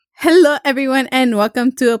Hello, everyone, and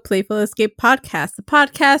welcome to a Playful Escape podcast, a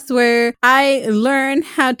podcast where I learn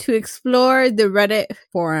how to explore the Reddit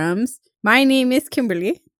forums. My name is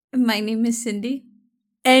Kimberly. My name is Cindy.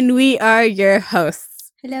 And we are your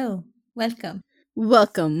hosts. Hello. Welcome.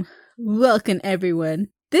 Welcome, everyone.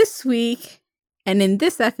 This week, and in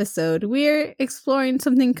this episode, we're exploring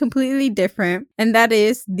something completely different, and that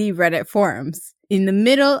is the Reddit forums. In the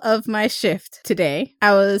middle of my shift today,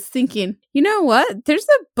 I was thinking, you know what? There's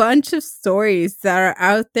a bunch of stories that are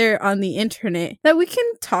out there on the internet that we can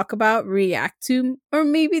talk about, react to, or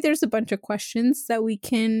maybe there's a bunch of questions that we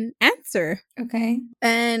can answer. Okay.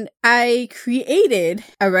 And I created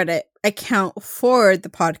a Reddit account for the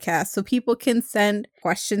podcast so people can send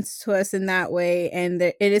questions to us in that way, and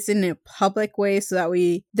it is in a public way so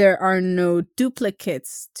that there are no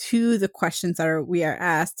duplicates to the questions that we are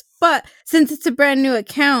asked. But since it's a brand new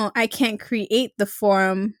account, I can't create the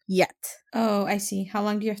forum yet. Oh, I see. How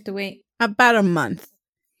long do you have to wait? About a month.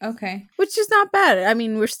 Okay. Which is not bad. I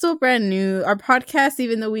mean, we're still brand new. Our podcast,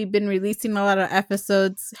 even though we've been releasing a lot of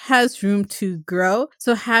episodes, has room to grow.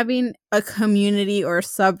 So having a community or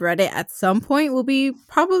subreddit at some point will be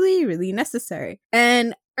probably really necessary.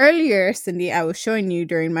 And earlier, Cindy, I was showing you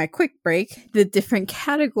during my quick break the different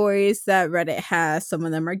categories that Reddit has. Some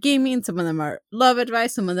of them are gaming, some of them are love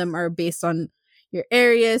advice, some of them are based on your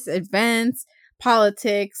areas, events,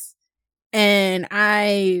 politics. And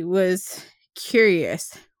I was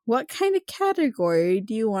curious, what kind of category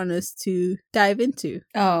do you want us to dive into?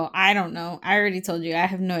 Oh, I don't know. I already told you. I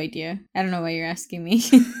have no idea. I don't know why you're asking me.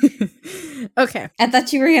 Okay. I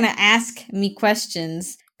thought you were going to ask me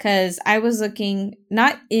questions because I was looking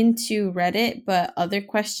not into Reddit, but other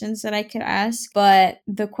questions that I could ask. But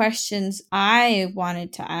the questions I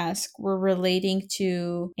wanted to ask were relating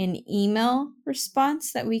to an email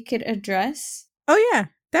response that we could address. Oh, yeah,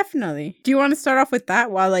 definitely. Do you want to start off with that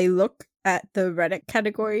while I look at the Reddit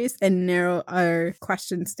categories and narrow our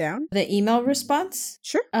questions down? The email response?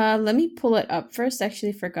 Sure. Let me pull it up first.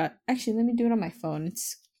 Actually, forgot. Actually, let me do it on my phone.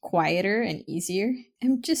 It's quieter and easier.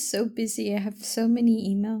 I'm just so busy. I have so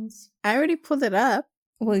many emails. I already pulled it up.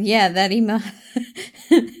 Well, yeah, that email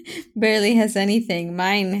barely has anything.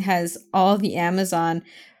 Mine has all the Amazon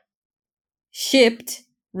shipped,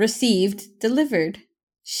 received, delivered.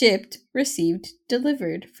 Shipped, received,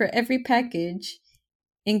 delivered for every package,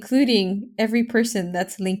 including every person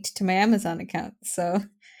that's linked to my Amazon account. So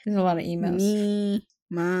there's a lot of emails. Me,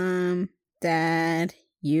 Mom, Dad,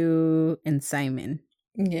 you, and Simon.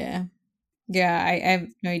 Yeah. Yeah, I have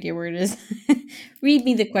no idea where it is. Read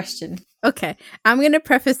me the question. Okay. I'm going to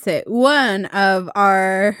preface it. One of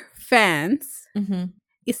our fans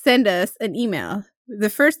sent us an email. The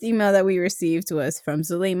first email that we received was from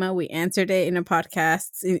Zulema. We answered it in a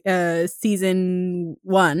podcast, season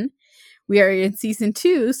 1. We are in season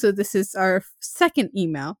 2, so this is our second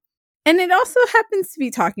email. And it also happens to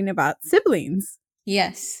be talking about siblings.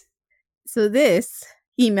 Yes. So this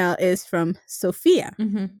email is from Sophia,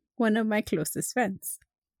 one of my closest friends.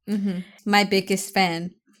 My biggest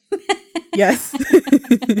fan. Yes.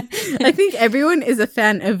 I think everyone is a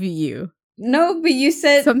fan of you. No, but you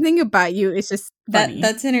said something about you is just funny.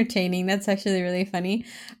 That's entertaining. That's actually really funny.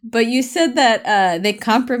 But you said that they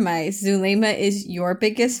compromise. Zulema is your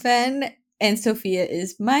biggest fan and Sophia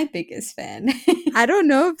is my biggest fan. I don't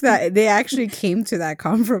know if that they actually came to that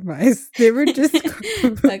compromise. They were just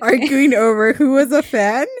arguing over who was a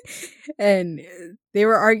fan, and they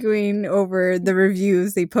were arguing over the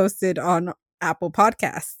reviews they posted on Apple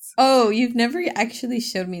Podcasts. Oh, you've never actually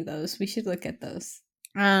showed me those. We should look at those.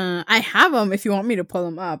 I have them if you want me to pull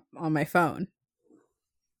them up on my phone.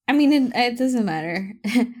 I mean, it doesn't matter.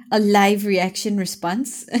 A live reaction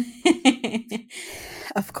response.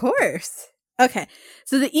 Of course. Okay,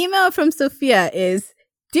 so the email from Sophia is,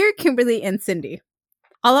 Dear Kimberly and Cindy,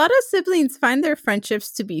 a lot of siblings find their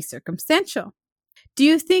friendships to be circumstantial. Do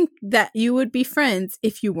you think that you would be friends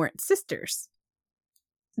if you weren't sisters?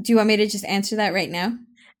 Do you want me to just answer that right now?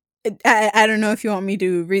 I don't know if you want me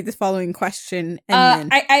to read the following question.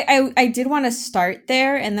 And then... I did want to start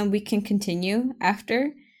there and then we can continue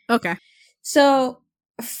after. Okay. So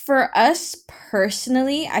for us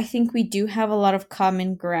personally, I think we do have a lot of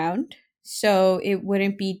common ground. So it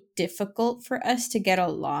wouldn't be difficult for us to get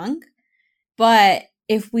along. But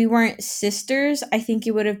if we weren't sisters, I think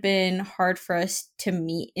it would have been hard for us to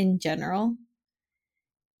meet in general.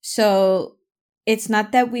 So it's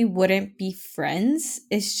not that we wouldn't be friends.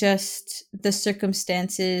 It's just the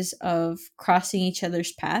circumstances of crossing each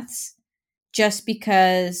other's paths. Just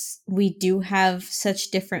because we do have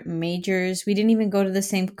such different majors. We didn't even go to the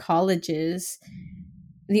same colleges.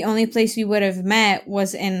 The only place we would have met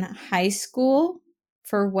was in high school.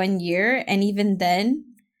 for 1 year. And even then,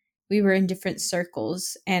 we were in different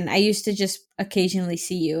circles. And I used to just occasionally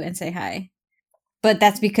see you and say hi. But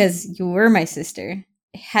that's because you were my sister.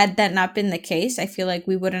 Had that not been the case, I feel like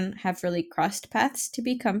we wouldn't have really crossed paths to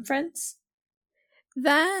become friends.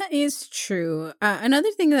 That is true.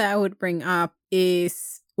 Another thing that I would bring up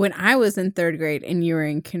is when I was in third grade and you were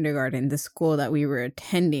in kindergarten, the school that we were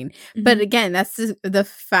attending. Mm-hmm. But again, that's the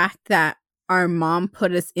fact that our mom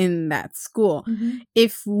put us in that school. Mm-hmm.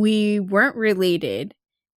 If we weren't related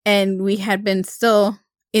and we had been still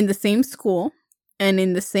in the same school and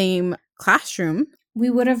in the same classroom, we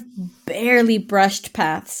would have barely brushed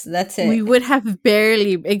paths. That's it. We would have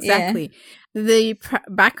barely, exactly. Yeah. The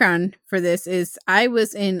background for this is I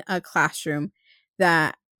was in a classroom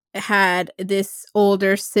that had this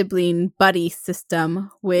older sibling buddy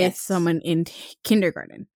system with someone in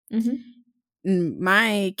kindergarten. Mm-hmm.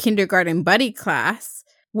 My kindergarten buddy class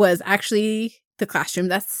was actually the classroom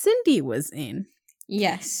that Cindy was in.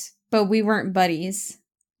 Yes, but we weren't buddies.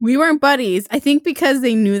 We weren't buddies. I think because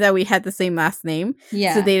they knew that we had the same last name.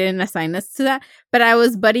 Yeah. So they didn't assign us to that. But I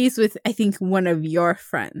was buddies with, I think, one of your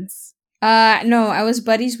friends. No, I was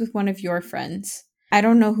buddies with one of your friends. I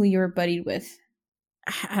don't know who you were buddied with.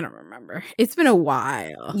 I don't remember. It's been a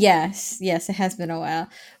while. Yes, it has been a while.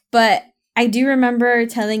 But I do remember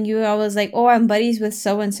telling you, I was like, oh, I'm buddies with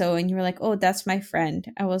so-and-so. And you were like, oh, that's my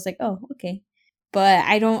friend. I was like, oh, okay. But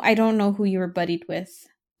I don't know who you were buddied with.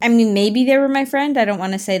 I mean, maybe they were my friend. I don't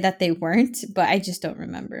want to say that they weren't, but I just don't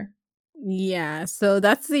remember. Yeah, so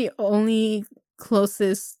that's the only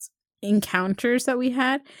closest encounters that we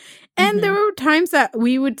had. And there were times that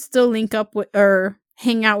we would still link up with or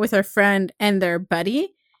hang out with our friend and their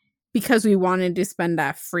buddy because we wanted to spend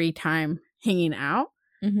that free time hanging out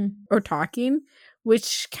or talking,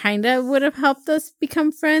 which kind of would have helped us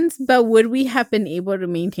become friends. But would we have been able to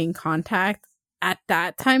maintain contact? At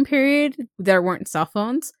that time period, there weren't cell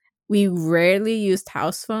phones. We rarely used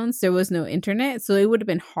house phones. There was no internet, so it would have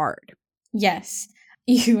been hard. Yes,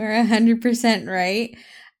 you are 100% right.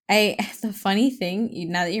 The funny thing,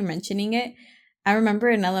 now that you're mentioning it, I remember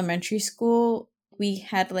in elementary school, we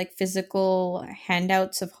had like physical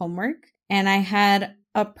handouts of homework, and I had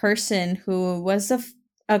a person who was a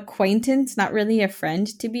acquaintance, not really a friend,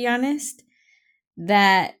 to be honest,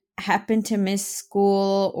 that happened to miss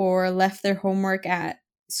school or left their homework at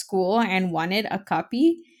school and wanted a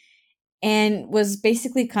copy and was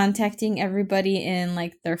basically contacting everybody in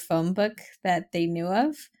like their phone book that they knew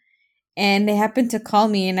of. And they happened to call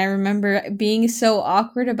me, and I remember being so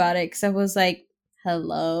awkward about it because I was like,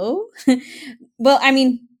 hello? Well, I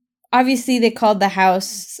mean, obviously they called the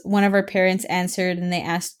house. One of our parents answered and they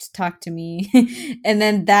asked to talk to me. And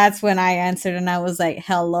then that's when I answered and I was like,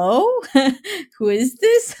 hello? Who is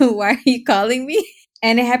this? Why are you calling me?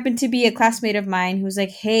 And it happened to be a classmate of mine who was like,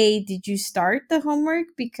 hey, did you start the homework?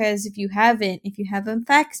 Because if you have a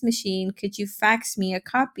fax machine, could you fax me a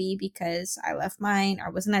copy? Because I left mine, I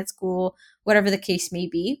wasn't at school, whatever the case may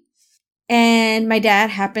be. And my dad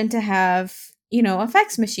happened to have, a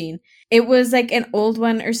fax machine. It was like an old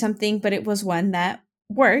one or something, but it was one that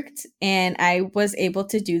worked. And I was able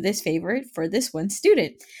to do this favor for this one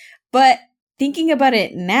student. But thinking about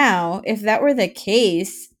it now, if that were the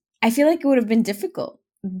case, I feel like it would have been difficult.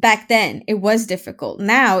 Back then, it was difficult.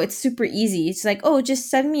 Now, it's super easy. It's like, oh, just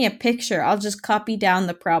send me a picture. I'll just copy down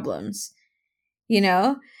the problems,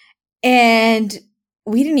 And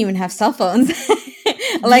we didn't even have cell phones.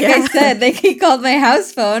 I said, he called my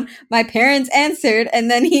house phone. My parents answered,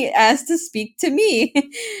 and then he asked to speak to me.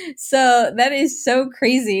 So that is so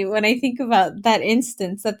crazy when I think about that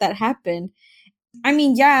instance that happened. I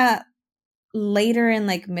mean, yeah, later in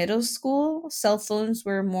like middle school, cell phones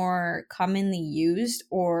were more commonly used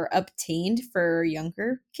or obtained for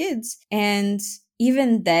younger kids. And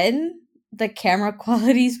even then, the camera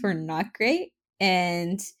qualities were not great.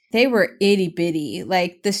 And they were itty bitty.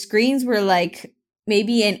 Like the screens were like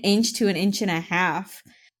maybe an inch to an inch and a half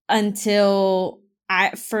until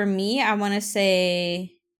I want to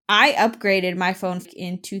say I upgraded my phone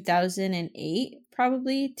in 2008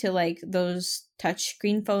 probably to like those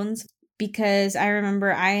touchscreen phones, because I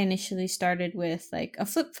remember I initially started with like a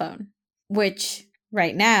flip phone, which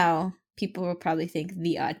right now people will probably think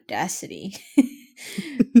the audacity.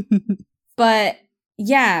 But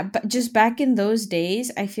yeah, but just back in those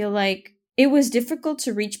days, I feel like it was difficult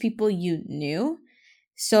to reach people you knew.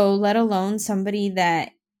 So let alone somebody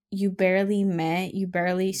that you barely met, you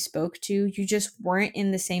barely spoke to, you just weren't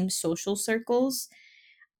in the same social circles.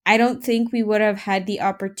 I don't think we would have had the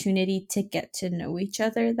opportunity to get to know each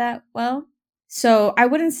other that well. So I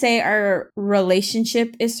wouldn't say our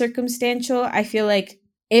relationship is circumstantial. I feel like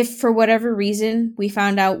if for whatever reason we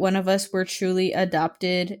found out one of us were truly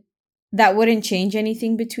adopted, that wouldn't change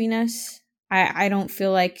anything between us. I don't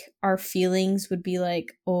feel like our feelings would be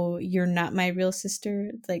like, oh, you're not my real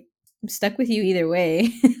sister. It's like, I'm stuck with you either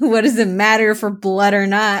way. What does it matter for blood or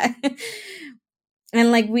not?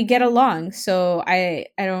 And like we get along. So I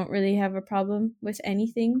don't really have a problem with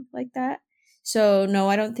anything like that. So no,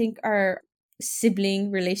 I don't think our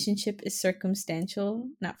sibling relationship is circumstantial,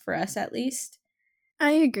 not for us at least.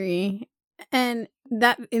 I agree. And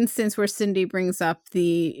that instance where Cindy brings up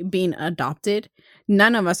the being adopted,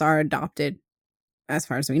 none of us are adopted as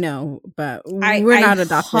far as we know, but we're not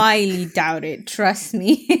adopted. I highly doubt it. Trust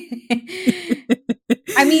me.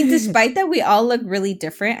 I mean, despite that we all look really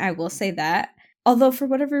different, I will say that. Although for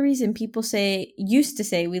whatever reason, people used to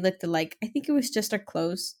say we looked alike. I think it was just our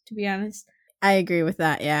clothes, to be honest. I agree with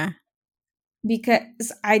that, yeah.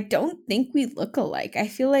 Because I don't think we look alike. I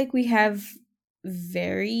feel like we have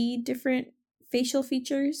very different facial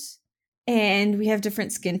features, and we have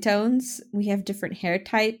different skin tones. We have different hair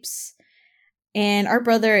types. And our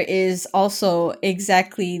brother is also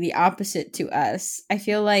exactly the opposite to us. I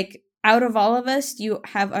feel like out of all of us, you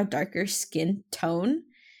have a darker skin tone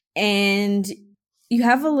and you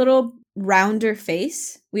have a little rounder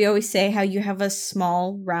face. We always say how you have a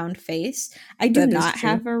small round face. I do not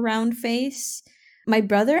have a round face. My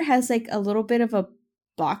brother has like a little bit of a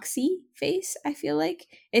boxy face, I feel like.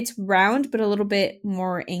 It's round, but a little bit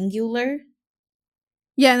more angular.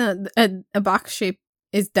 Yeah, no, a box shape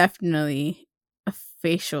is definitely a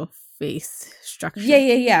facial face structure.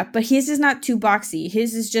 Yeah. But his is not too boxy.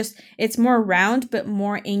 His is just, it's more round, but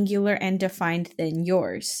more angular and defined than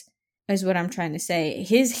yours, is what I'm trying to say.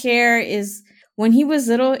 His hair is, when he was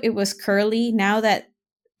little, it was curly. Now that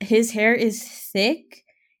his hair is thick,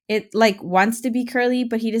 it like wants to be curly,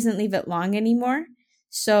 but he doesn't leave it long anymore.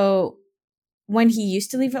 So when he used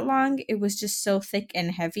to leave it long, it was just so thick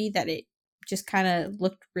and heavy that it just kind of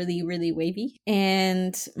looked really, really wavy.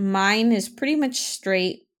 And mine is pretty much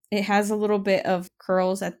straight. It has a little bit of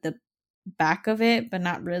curls at the back of it, but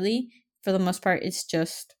not really. For the most part, it's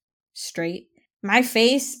just straight. My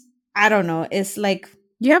face, I don't know. It's like...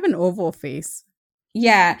 You have an oval face.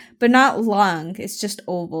 Yeah, but not long. It's just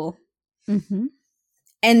oval. Mm-hmm.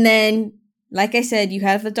 And then, like I said, you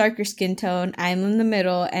have the darker skin tone. I'm in the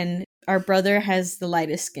middle, and our brother has the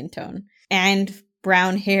lightest skin tone. And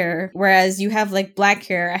brown hair, whereas you have like black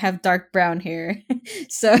hair, I have dark brown hair.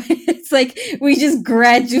 So it's like we just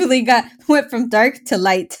gradually went from dark to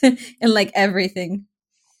light and like everything.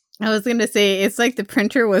 I was gonna say it's like the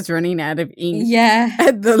printer was running out of ink.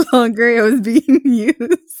 Yeah. The longer it was being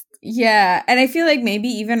used. Yeah, and I feel like maybe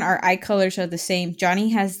even our eye colors are the same. Johnny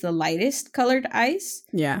has the lightest colored eyes.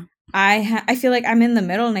 Yeah. I feel like I'm in the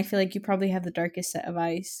middle, and I feel like you probably have the darkest set of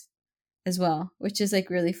eyes as well, which is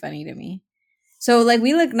like really funny to me. So, like,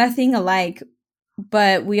 we look nothing alike,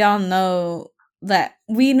 but we all know that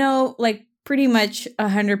we know, like, pretty much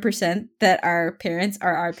 100% that our parents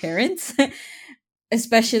are our parents,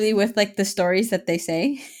 especially with, like, the stories that they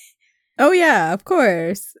say. Oh, yeah, of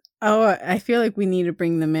course. Oh, I feel like we need to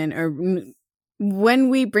bring them in, or when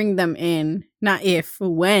we bring them in, not if,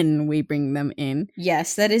 when we bring them in.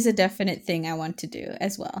 Yes, that is a definite thing I want to do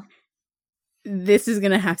as well. This is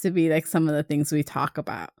going to have to be, like, some of the things we talk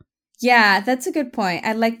about. Yeah, that's a good point.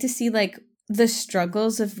 I'd like to see like the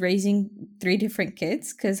struggles of raising 3 different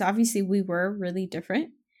kids, because obviously we were really different,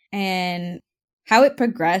 and how it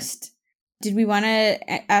progressed. Did we want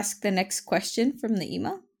to ask the next question from the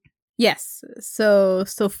email? Yes. So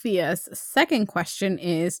Sophia's second question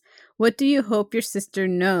is, what do you hope your sister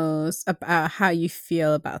knows about how you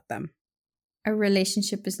feel about them? Our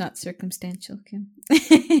relationship is not circumstantial, Kim.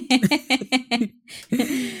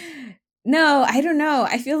 No, I don't know.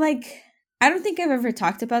 I feel like I don't think I've ever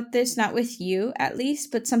talked about this, not with you at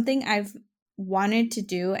least, but something I've wanted to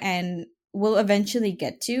do and will eventually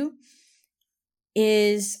get to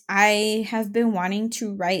is I have been wanting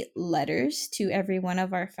to write letters to every one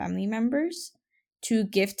of our family members to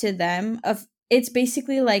give to them. It's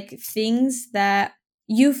basically like things that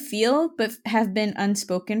you feel but have been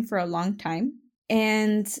unspoken for a long time.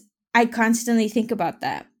 And I constantly think about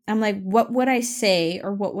that. I'm like, what would I say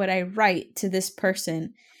or what would I write to this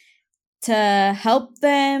person to help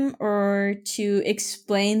them or to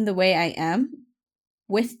explain the way I am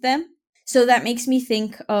with them? So that makes me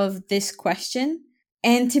think of this question.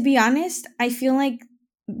 And to be honest, I feel like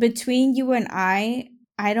between you and I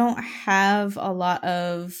don't have a lot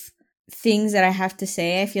of things that I have to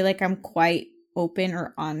say. I feel like I'm quite open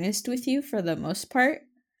or honest with you for the most part.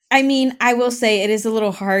 I mean, I will say it is a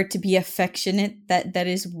little hard to be affectionate. That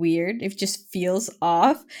is weird. It just feels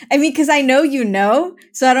off. I mean, because I know you know,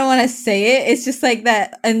 so I don't want to say it. It's just like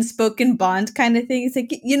that unspoken bond kind of thing. It's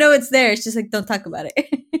like, you know, it's there. It's just like, don't talk about it.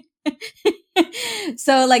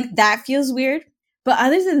 So like that feels weird. But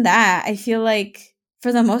other than that, I feel like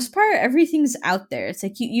for the most part, everything's out there. It's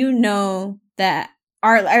like you know that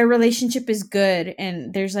our relationship is good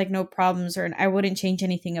and there's like no problems, or I wouldn't change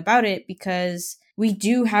anything about it because we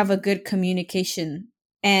do have a good communication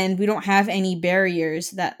and we don't have any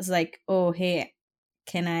barriers that's like, oh, hey,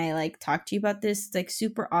 can I like talk to you about this? It's like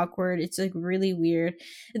super awkward. It's like really weird.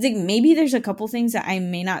 It's like maybe there's a couple things that I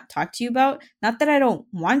may not talk to you about. Not that I don't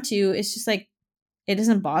want to. It's just like it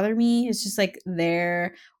doesn't bother me. It's just like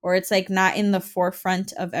there, or it's like not in the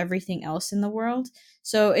forefront of everything else in the world.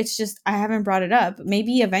 So it's just I haven't brought it up.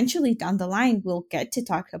 Maybe eventually down the line we'll get to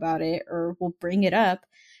talk about it or we'll bring it up.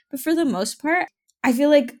 But for the most part, I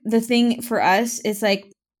feel like the thing for us is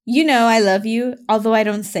like, you know, I love you, although I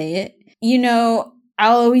don't say it. You know,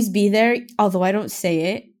 I'll always be there, although I don't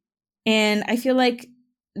say it. And I feel like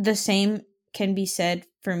the same can be said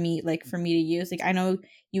for me, like for me to use. Like, I know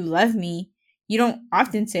you love me. You don't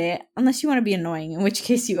often say it unless you want to be annoying, in which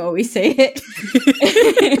case you always say it.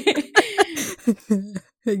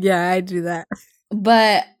 Yeah, I do that.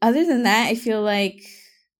 But other than that, I feel like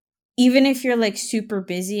even if you're like super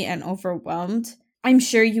busy and overwhelmed, I'm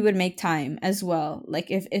sure you would make time as well. Like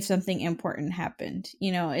if something important happened,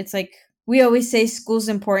 you know, it's like we always say school's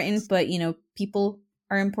important, but you know, people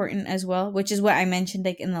are important as well, which is what I mentioned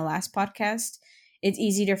like in the last podcast. It's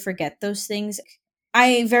easy to forget those things.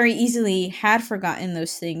 I very easily had forgotten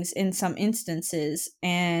those things in some instances,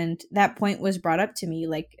 and that point was brought up to me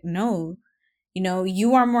like, no, you know,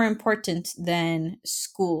 you are more important than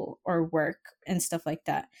school or work and stuff like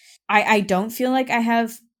that. I don't feel like I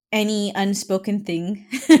have any unspoken thing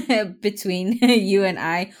between you and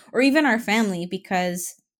I, or even our family,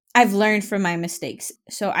 because I've learned from my mistakes.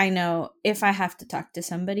 So I know if I have to talk to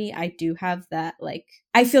somebody, I do have that, like,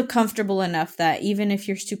 I feel comfortable enough that even if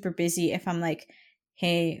you're super busy, if I'm like,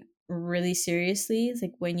 hey, really seriously,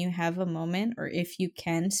 like when you have a moment or if you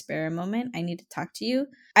can spare a moment, I need to talk to you.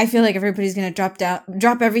 I feel like everybody's going to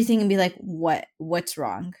drop everything and be like, what's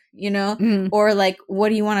wrong? You know? Or like, what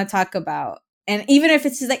do you want to talk about? And even if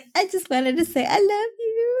it's just like, I just wanted to say, I love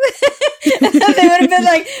you. They would have been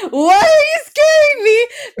like, why are you scaring me?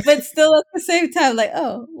 But still at the same time, like,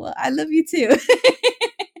 oh, well, I love you too.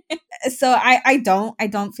 So I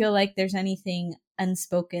don't feel like there's anything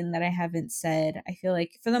unspoken that I haven't said. I feel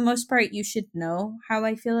like for the most part, you should know how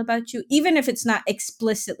I feel about you, even if it's not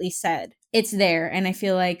explicitly said. It's there, and I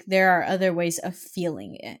feel like there are other ways of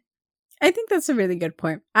feeling it. I think that's a really good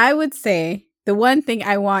point. I would say the one thing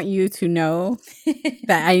I want you to know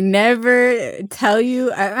that I never tell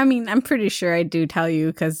you, I mean, I'm pretty sure I do tell you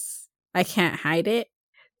because I can't hide it.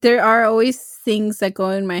 There are always things that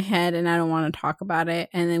go in my head and I don't want to talk about it.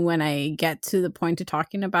 And then when I get to the point of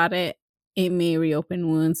talking about it, it may reopen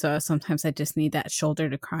wounds. So sometimes I just need that shoulder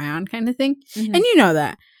to cry on kind of thing. Mm-hmm. And you know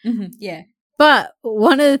that. Mm-hmm. Yeah. But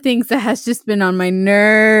one of the things that has just been on my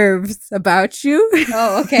nerves about you.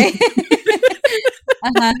 Oh, okay.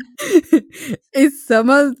 is some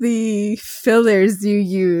of the fillers you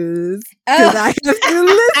use. Because I have to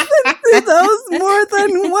listen to those more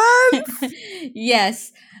than once.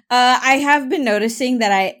 Yes. I have been noticing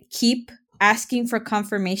that I keep asking for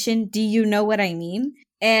confirmation. Do you know what I mean?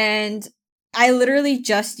 And I literally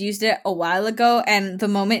just used it a while ago. And the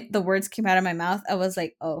moment the words came out of my mouth, I was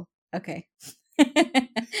like, oh, okay.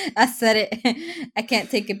 I said it. I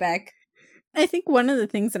can't take it back. I think one of the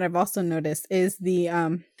things that I've also noticed is the,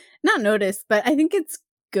 not noticed, but I think it's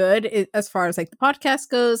good as far as like the podcast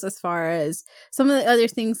goes, as far as some of the other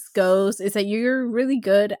things goes, is that you're really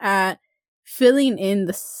good at filling in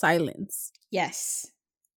the silence. Yes.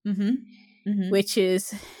 Mm-hmm. Mm-hmm. Which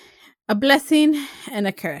is a blessing and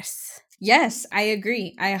a curse. Yes, I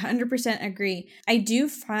agree. I 100% agree. I do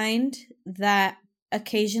find that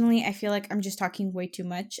occasionally I feel like I'm just talking way too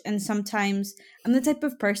much. And sometimes I'm the type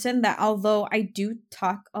of person that although I do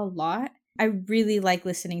talk a lot, I really like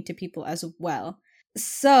listening to people as well.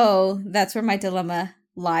 So that's where my dilemma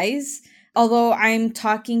lies. Although I'm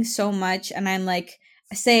talking so much and I'm like,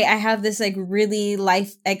 say I have this like really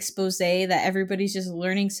life expose that everybody's just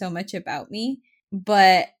learning so much about me,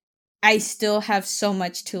 but I still have so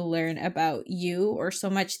much to learn about you, or so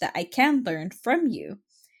much that I can learn from you.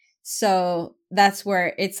 So that's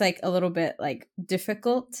where it's like a little bit like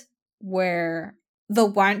difficult, where the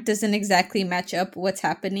want doesn't exactly match up what's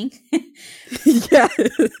happening. Yeah.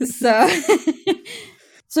 So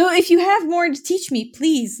if you have more to teach me,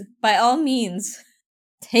 please, by all means.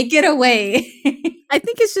 Take it away. I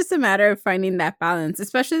think it's just a matter of finding that balance,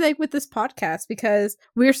 especially like with this podcast, because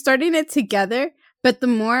we're starting it together. But the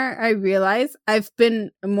more I realize, I've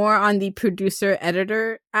been more on the producer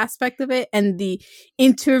editor aspect of it and the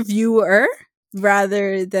interviewer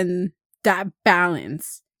rather than that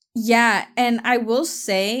balance. Yeah. And I will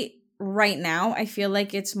say right now, I feel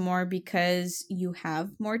like it's more because you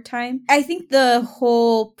have more time. I think the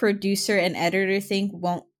whole producer and editor thing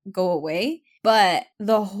won't go away. But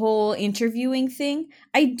the whole interviewing thing,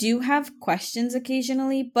 I do have questions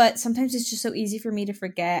occasionally, but sometimes it's just so easy for me to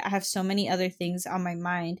forget. I have so many other things on my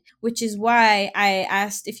mind, which is why I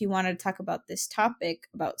asked if you wanted to talk about this topic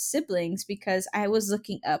about siblings, because I was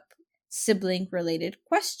looking up sibling related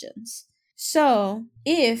questions. So,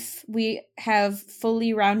 if we have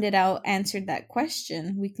fully rounded out answered that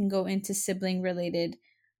question, we can go into sibling related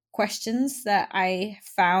questions that I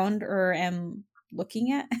found or am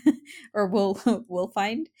looking at or will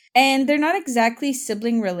find. And they're not exactly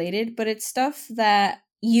sibling related, but it's stuff that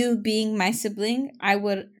you being my sibling,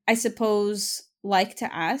 I suppose like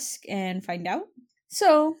to ask and find out.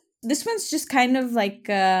 So, this one's just kind of like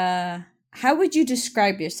how would you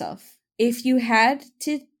describe yourself if you had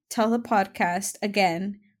to tell the podcast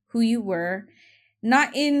again who you were,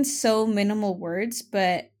 not in so minimal words,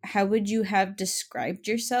 but how would you have described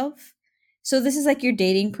yourself? So this is like your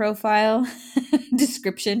dating profile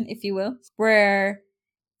description, if you will, where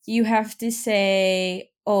you have to say,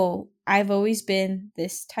 oh, I've always been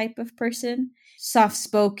this type of person, soft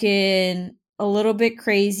spoken, a little bit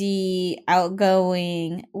crazy,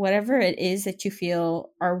 outgoing, whatever it is that you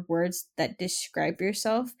feel are words that describe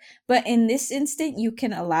yourself. But in this instant, you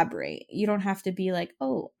can elaborate. You don't have to be like,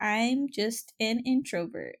 oh, I'm just an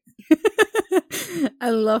introvert. I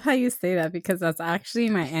love how you say that because that's actually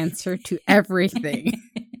my answer to everything.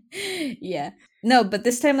 Yeah. No, but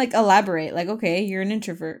this time, like, elaborate. Like, okay, you're an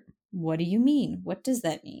introvert. What do you mean? What does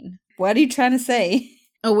that mean? What are you trying to say?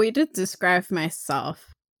 A way to describe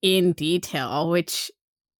myself in detail, which,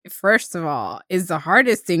 first of all, is the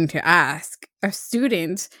hardest thing to ask a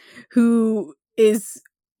student who is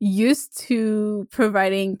used to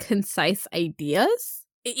providing concise ideas.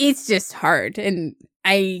 It's just hard, and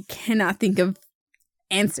I cannot think of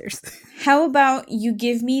answers. How about you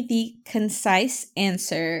give me the concise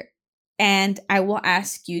answer and I will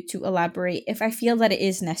ask you to elaborate if I feel that it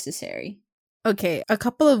is necessary. Okay, a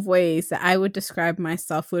couple of ways that I would describe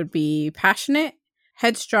myself would be passionate,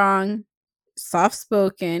 headstrong,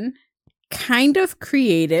 soft-spoken, kind of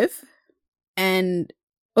creative, and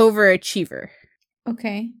overachiever.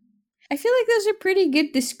 Okay. I feel like those are pretty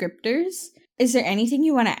good descriptors. Is there anything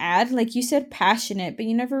you want to add? Like you said passionate, but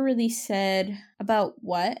you never really said about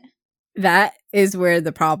what? That is where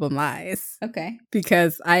the problem lies. Okay.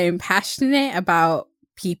 Because I am passionate about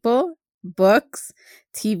people, books,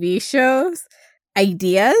 TV shows,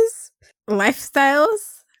 ideas,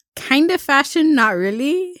 lifestyles, kind of fashion, not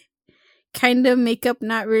really, kind of makeup,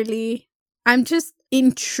 not really. I'm just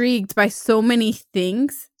intrigued by so many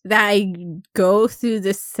things that I go through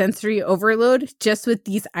this sensory overload just with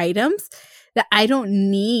these items that I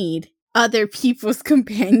don't need other people's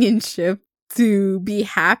companionship to be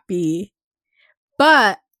happy.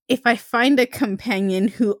 But if I find a companion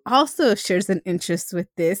who also shares an interest with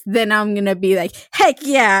this, then I'm going to be like, heck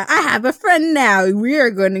yeah, I have a friend now. We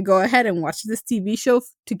are going to go ahead and watch this TV show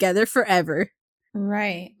together forever.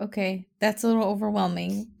 Right. Okay. That's a little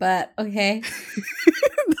overwhelming, but okay.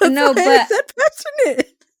 No, but I said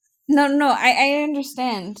passionate. No, I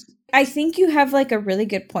understand. I think you have like a really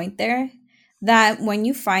good point there that when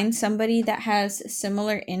you find somebody that has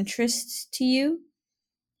similar interests to you,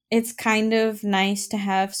 it's kind of nice to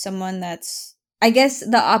have someone that's, I guess,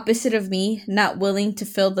 the opposite of me, not willing to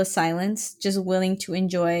fill the silence, just willing to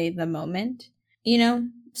enjoy the moment, you know?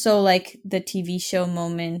 So like the TV show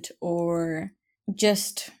moment or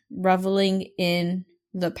just reveling in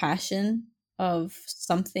the passion of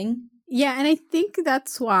something. Yeah, and I think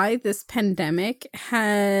that's why this pandemic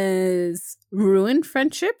has ruined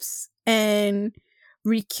friendships and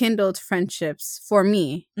rekindled friendships for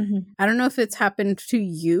me. Mm-hmm. I don't know if it's happened to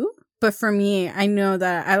you, but for me, I know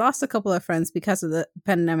that I lost a couple of friends because of the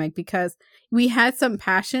pandemic because we had some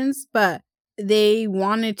passions, but they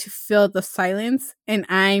wanted to fill the silence, and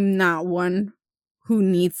I'm not one who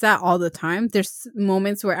needs that all the time. There's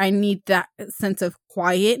moments where I need that sense of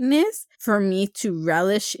quietness for me to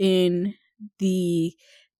relish in the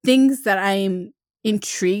things that I'm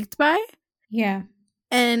intrigued by. Yeah.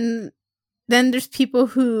 And then there's people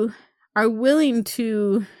who are willing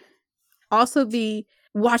to also be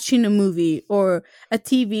watching a movie or a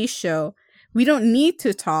TV show We don't need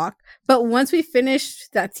to talk, but once we finish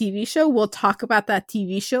that TV show, we'll talk about that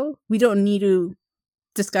TV show. We don't need to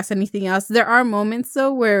discuss anything else. There are moments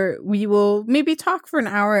though where we will maybe talk for an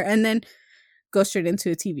hour and then go straight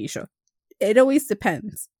into a TV show. It always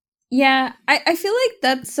depends. Yeah, I feel like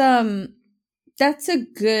that's a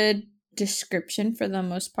good description for the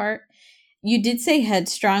most part. You did say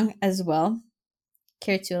headstrong as well.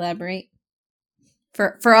 Care to elaborate?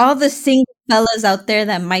 For all the single fellas out there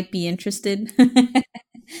that might be interested.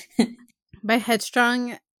 By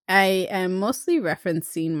headstrong, I am mostly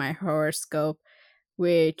referencing my horoscope,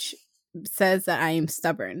 which says that I am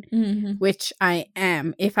stubborn, which I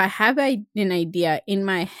am. If I have an idea in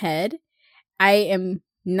my head, I am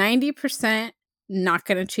 90% not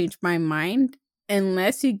going to change my mind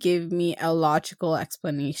unless you give me a logical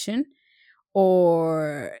explanation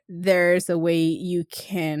or there's a way you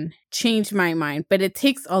can change my mind. But it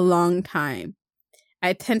takes a long time.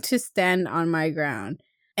 I tend to stand on my ground.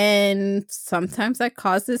 And sometimes that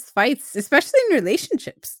causes fights, especially in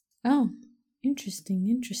relationships. Oh,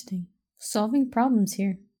 interesting. Solving problems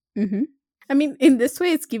here. Mm-hmm. I mean, in this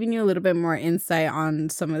way, it's giving you a little bit more insight on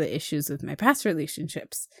some of the issues with my past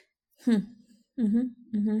relationships. You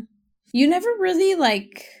never really,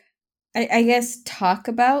 I guess, talk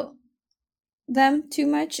about them too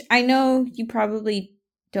much. I know you probably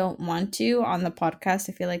don't want to on the podcast.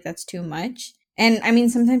 I feel like that's too much. And I mean,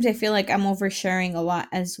 sometimes I feel like I'm oversharing a lot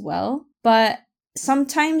as well. But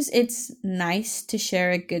sometimes it's nice to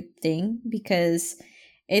share a good thing because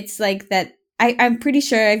it's like that. I'm pretty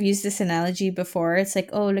sure I've used this analogy before. It's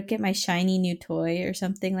like, oh, look at my shiny new toy or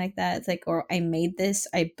something like that. It's like, or I made this,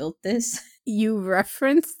 I built this. You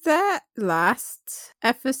referenced that last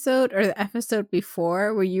episode or the episode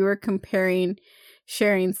before where you were comparing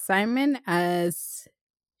sharing Simon as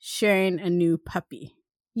sharing a new puppy.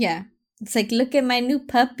 Yeah. It's like, look at my new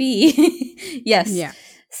puppy. Yes. Yeah.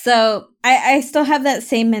 So I still have that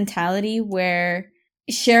same mentality where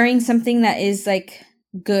sharing something that is like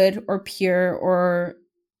good or pure or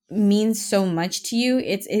means so much to you,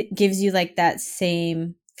 it gives you like that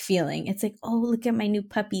same feeling. It's like, oh, look at my new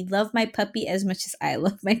puppy. Love my puppy as much as I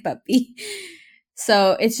love my puppy.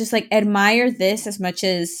 So it's just like admire this as much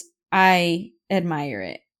as I admire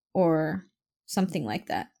it or something like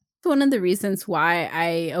that. One of the reasons why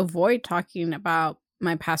I avoid talking about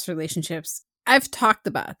my past relationships, I've talked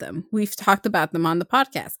about them. We've talked about them on the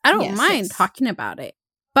podcast. I don't mind talking about it.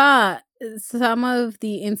 But some of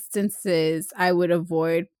the instances I would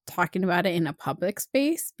avoid talking about it in a public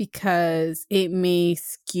space because it may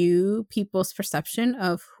skew people's perception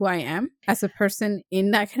of who I am as a person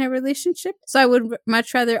in that kind of relationship. So I would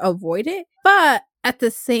much rather avoid it. But at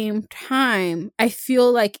the same time, I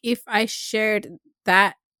feel like if I shared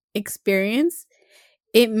that experience,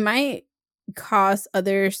 it might cause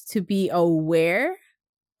others to be aware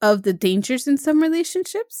of the dangers in some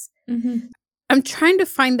relationships. I'm trying to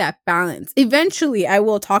find that balance. Eventually, I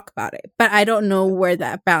will talk about it, but I don't know where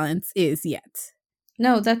that balance is yet.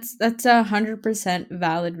 No, that's 100%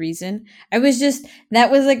 valid reason. That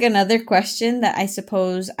was like another question that I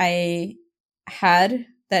suppose I had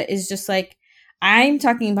that is just like, I'm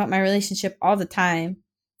talking about my relationship all the time,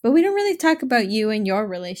 but we don't really talk about you and your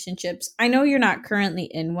relationships. I know you're not currently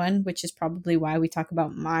in one, which is probably why we talk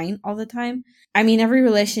about mine all the time. I mean, every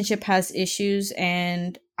relationship has issues,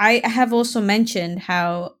 and I have also mentioned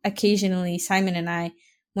how occasionally Simon and I,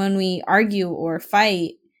 when we argue or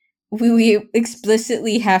fight, we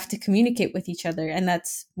explicitly have to communicate with each other. And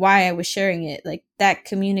that's why I was sharing it. Like that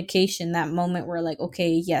communication, that moment where like, okay,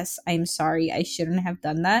 yes, I'm sorry, I shouldn't have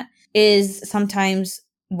done that, is sometimes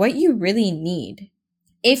what you really need.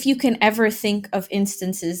 If you can ever think of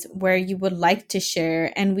instances where you would like to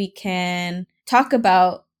share and we can talk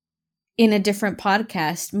about in a different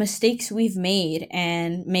podcast mistakes we've made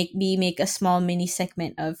and make a small mini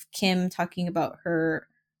segment of Kim talking about her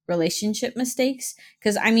relationship mistakes,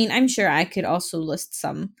 because I mean, I'm sure I could also list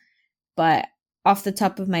some, but off the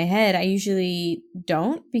top of my head I usually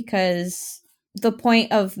don't, because the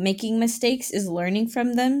point of making mistakes is learning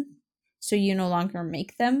from them so you no longer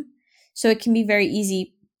make them. So it can be very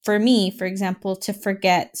easy for me, for example, to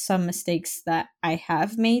forget some mistakes that I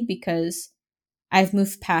have made because I've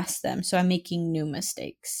moved past them. So I'm making new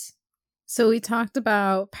mistakes. So we talked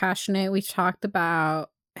about passionate. We talked about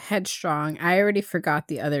headstrong. I already forgot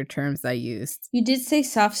the other terms I used. You did say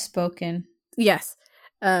soft-spoken. Yes.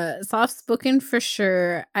 Soft-spoken for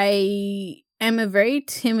sure. I am a very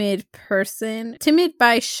timid person. Timid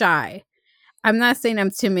by shy. I'm not saying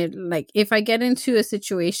I'm timid. Like, if I get into a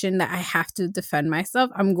situation that I have to defend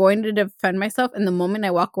myself, I'm going to defend myself. And the moment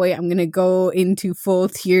I walk away, I'm going to go into full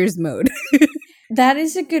tears mode. That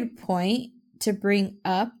is a good point. to bring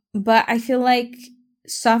up, but I feel like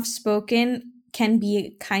soft spoken can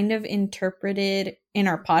be kind of interpreted in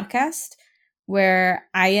our podcast where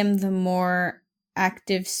I am the more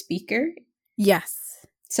active speaker. Yes.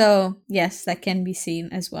 So, yes, that can be seen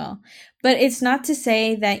as well. But it's not to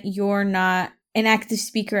say that you're not an active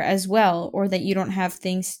speaker as well, or that you don't have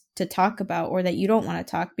things to talk about, or that you don't want to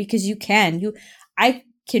talk, because you can. I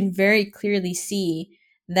can very clearly see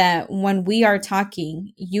that when we are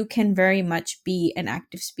talking, you can very much be an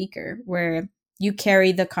active speaker where you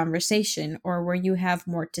carry the conversation or where you have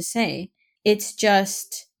more to say. It's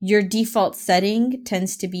just your default setting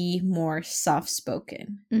tends to be more soft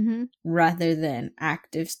spoken rather than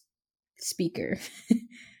active speaker.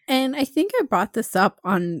 And I think I brought this up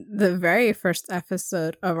on the very first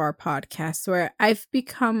episode of our podcast, where I've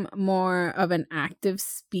become more of an active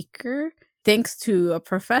speaker thanks to a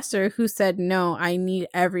professor who said, no, I need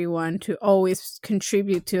everyone to always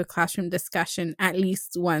contribute to a classroom discussion at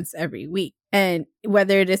least once every week. And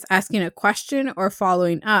whether it is asking a question or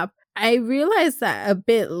following up, I realized that a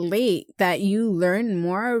bit late that you learn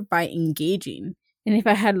more by engaging. And if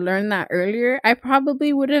I had learned that earlier, I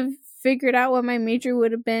probably would have figured out what my major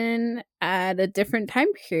would have been at a different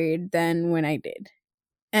time period than when I did.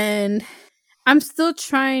 And I'm still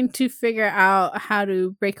trying to figure out how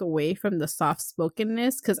to break away from the soft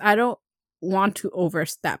spokenness because I don't want to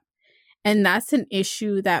overstep. And that's an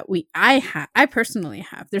issue that I personally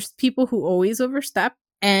have. There's people who always overstep.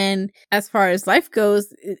 And as far as life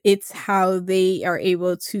goes, it's how they are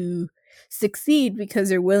able to succeed because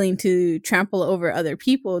they're willing to trample over other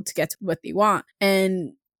people to get to what they want.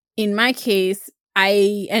 And in my case,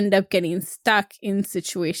 I end up getting stuck in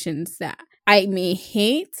situations that I may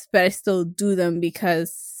hate, but I still do them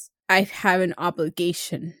because I have an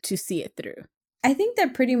obligation to see it through. I think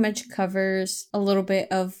that pretty much covers a little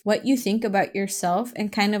bit of what you think about yourself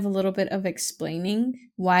and kind of a little bit of explaining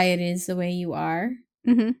why it is the way you are.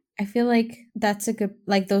 Mm-hmm. I feel like that's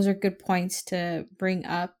those are good points to bring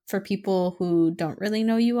up for people who don't really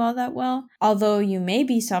know you all that well. Although you may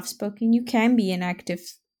be soft-spoken, you can be an active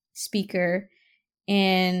speaker.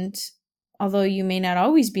 And although you may not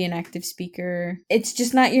always be an active speaker, it's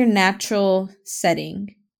just not your natural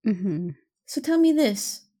setting. Mm-hmm. So tell me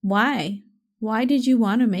this. Why? Why did you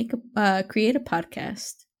want to create a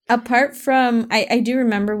podcast? Apart from, I do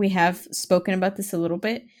remember we have spoken about this a little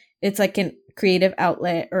bit. It's like a creative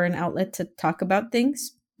outlet or an outlet to talk about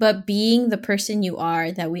things. But being the person you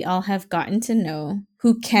are that we all have gotten to know,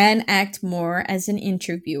 who can act more as an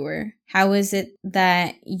interviewer, how is it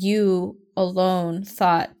that you alone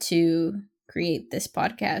thought to create this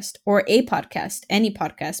podcast or a podcast, any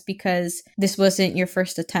podcast, because this wasn't your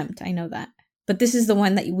first attempt. I know that. But this is the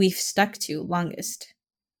one that we've stuck to longest.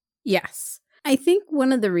 Yes. I think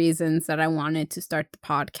one of the reasons that I wanted to start the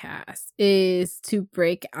podcast is to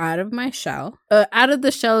break out of my shell, out of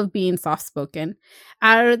the shell of being soft-spoken,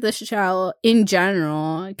 out of the shell in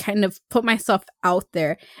general, kind of put myself out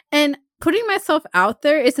there. And putting myself out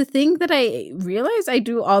there is a thing that I realize I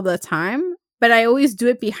do all the time, but I always do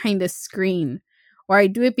it behind a screen or I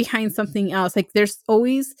do it behind something else. Like there's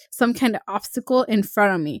always some kind of obstacle in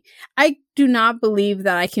front of me. I do not believe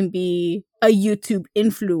that I can be a YouTube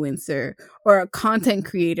influencer or a content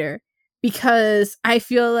creator because I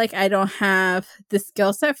feel like I don't have the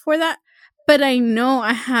skill set for that. But I know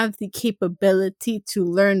I have the capability to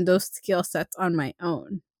learn those skill sets on my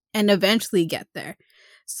own and eventually get there.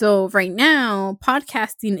 So right now,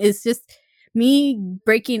 podcasting is just me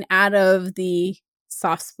breaking out of the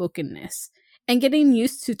soft-spokenness and getting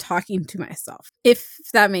used to talking to myself, if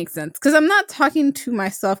that makes sense. Because I'm not talking to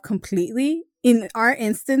myself completely. In our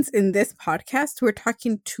instance, in this podcast, we're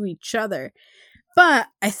talking to each other. But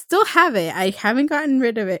I still have it. I haven't gotten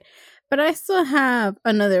rid of it. But I still have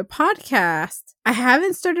another podcast. I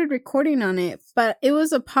haven't started recording on it, but it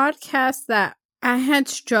was a podcast that I had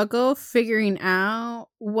struggled figuring out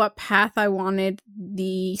what path I wanted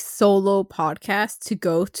the solo podcast to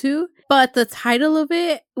go to. But the title of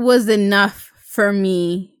it was enough for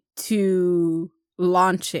me to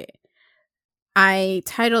launch it. I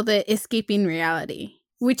titled it Escaping Reality,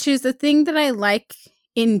 which is a thing that I like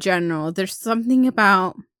in general. There's something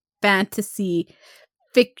about fantasy,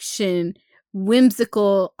 fiction,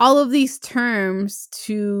 whimsical, all of these terms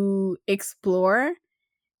to explore,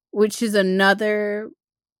 which is another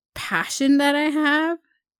passion that I have.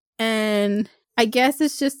 And I guess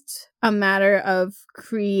it's just a matter of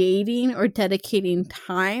creating or dedicating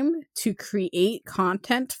time to create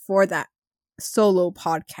content for that solo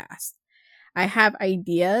podcast. I have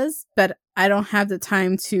ideas, but I don't have the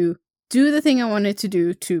time to do the thing I wanted to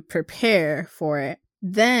do to prepare for it.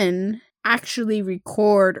 Then actually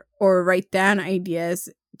record or write down ideas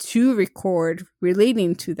to record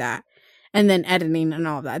relating to that, and then editing and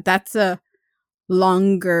all of that. That's a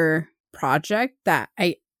longer project that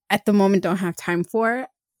I at the moment don't have time for.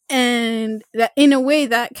 And that in a way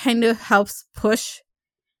that kind of helps push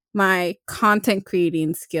my content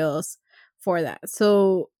creating skills for that.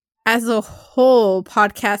 So as a whole,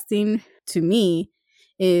 podcasting to me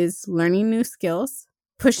is learning new skills,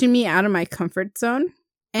 pushing me out of my comfort zone,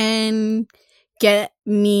 and get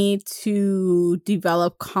me to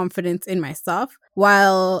develop confidence in myself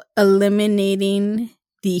while eliminating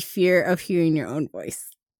the fear of hearing your own voice.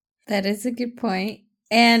 That is a good point.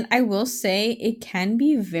 And I will say it can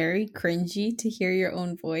be very cringy to hear your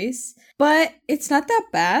own voice, but it's not that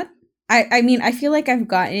bad. I mean, I feel like I've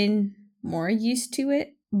gotten more used to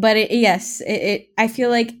it, but I feel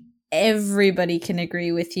like everybody can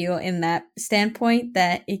agree with you in that standpoint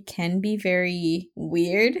that it can be very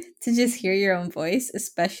weird to just hear your own voice,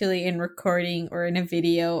 especially in recording or in a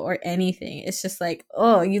video or anything. It's just like,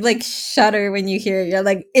 oh, you like shudder when you hear it. You're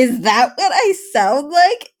like, is that what I sound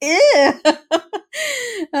like? Ew.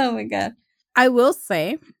 Oh my God. I will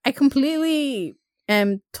say, I completely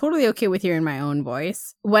am totally okay with hearing my own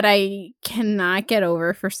voice. What I cannot get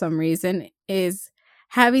over for some reason is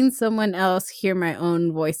having someone else hear my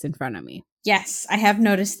own voice in front of me. Yes, I have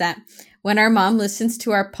noticed that. When our mom listens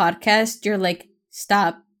to our podcast, you're like,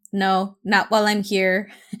 stop. No, not while I'm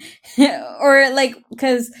here. Or like,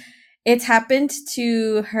 because it's happened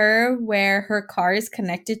to her where her car is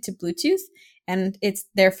connected to Bluetooth and it's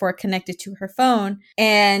therefore connected to her phone.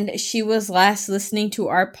 And she was last listening to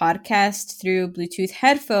our podcast through Bluetooth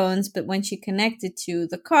headphones, but when she connected to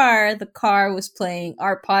the car was playing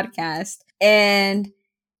our podcast. And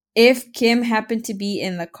if Kim happened to be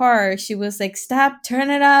in the car, she was like, stop, turn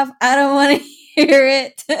it off. I don't want to hear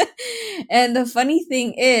it. And the funny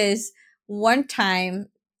thing is, one time,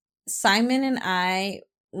 Simon and I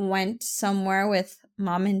went somewhere with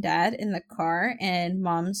mom and dad in the car, and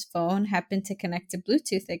mom's phone happened to connect to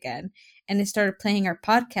Bluetooth again, and it started playing our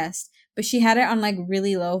podcast. But she had it on like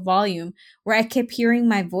really low volume where I kept hearing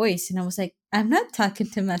my voice, and I was like, I'm not talking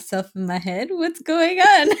to myself in my head. What's going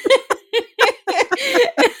on?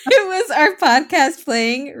 It was our podcast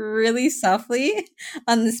playing really softly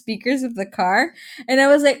on the speakers of the car. And I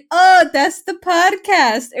was like, oh, that's the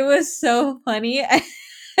podcast. It was so funny. I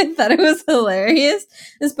thought it was hilarious,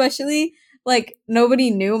 especially like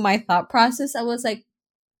nobody knew my thought process. I was like,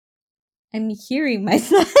 I'm hearing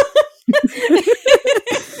myself.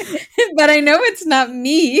 But I know it's not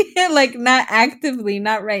me, like not actively,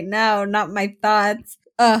 not right now, not my thoughts.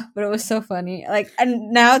 But it was so funny. Like,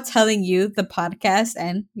 and now telling you the podcast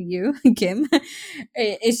and you, Kim,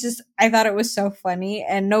 it's just, I thought it was so funny,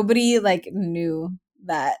 and nobody like knew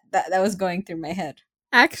that was going through my head.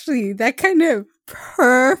 Actually, that kind of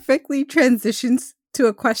perfectly transitions to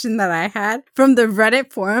a question that I had from the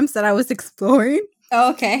Reddit forums that I was exploring.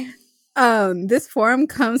 Oh, okay. This forum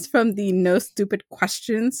comes from the No Stupid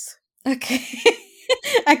Questions. Okay.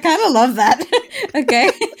 I kind of love that. Okay.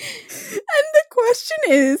 And the question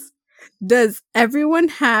is, does everyone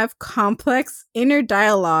have complex inner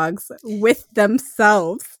dialogues with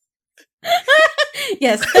themselves?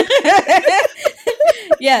 Yes.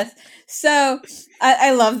 Yes. So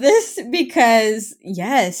I love this because,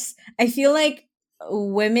 yes, I feel like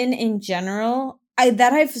women in general,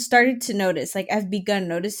 I've started to notice, like I've begun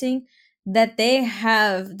noticing that they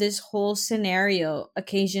have this whole scenario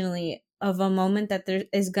occasionally of a moment that there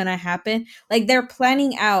is gonna happen. Like they're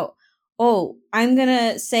planning out, oh, I'm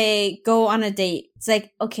gonna say go on a date. It's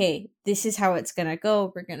like, okay, this is how it's gonna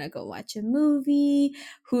go. We're gonna go watch a movie.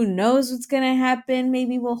 Who knows what's gonna happen?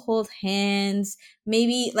 Maybe we'll hold hands.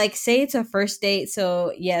 Maybe like say it's a first date,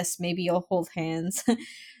 so yes, maybe you'll hold hands.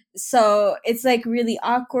 So it's like really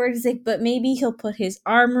awkward. It's like, but maybe he'll put his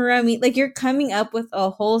arm around me. Like you're coming up with a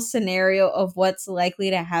whole scenario of what's likely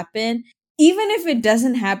to happen. Even if it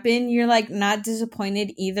doesn't happen, you're like not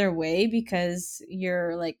disappointed either way because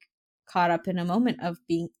you're like caught up in a moment of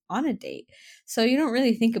being on a date. So you don't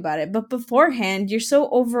really think about it. But beforehand, you're so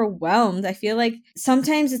overwhelmed. I feel like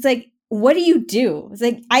sometimes it's like, what do you do? It's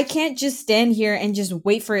like, I can't just stand here and just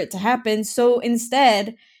wait for it to happen. So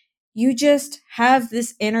instead, you just have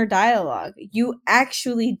this inner dialogue. You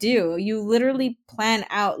actually do. You literally plan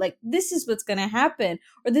out, like, this is what's going to happen,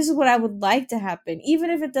 or this is what I would like to happen, even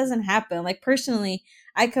if it doesn't happen. Like, personally,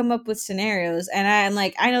 I come up with scenarios and I'm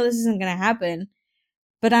like, I know this isn't going to happen,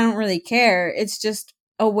 but I don't really care. It's just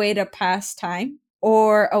a way to pass time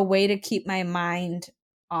or a way to keep my mind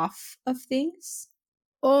off of things.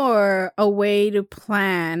 Or a way to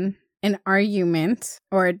plan an argument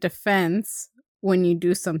or a defense when you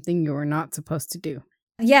do something you were not supposed to do.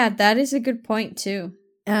 Yeah, that is a good point too.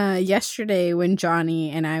 Yesterday when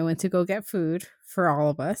Johnny and I went to go get food for all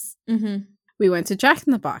of us, Mm-hmm. we went to Jack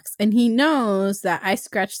in the Box, and he knows that I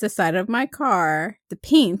scratched the side of my car, the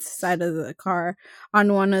paint side of the car,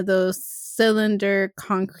 on one of those cylinder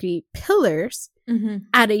concrete pillars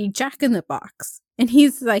at a Jack in the Box. And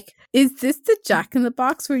he's like, "Is this the Jack in the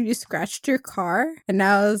Box where you scratched your car?" And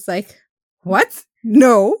I was like, "What?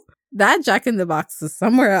 No, that Jack in the Box is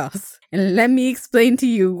somewhere else. And let me explain to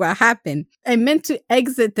you what happened. I meant to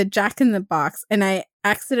exit the Jack in the Box, and I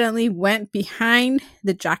accidentally went behind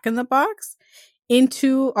the Jack in the Box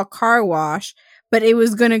into a car wash, but it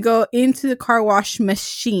was going to go into the car wash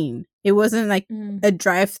machine. It wasn't like a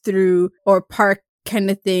drive-through or park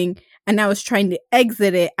kind of thing. And I was trying to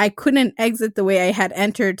exit it. I couldn't exit the way I had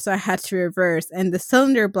entered, so I had to reverse. And the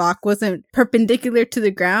cylinder block wasn't perpendicular to the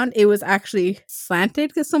ground. It was actually slanted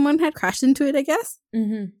because someone had crashed into it, I guess.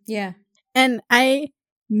 Yeah. And I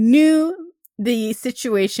knew the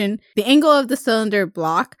situation. The angle of the cylinder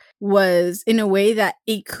block was in a way that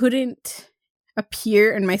it couldn't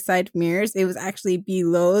appear in my side mirrors. It was actually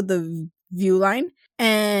below the view line.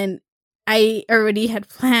 And I already had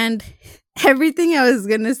planned everything I was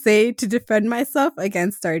going to say to defend myself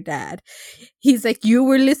against our dad. He's like, "You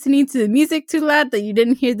were listening to the music too loud that you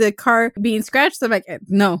didn't hear the car being scratched." I'm like,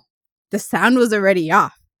 "No, the sound was already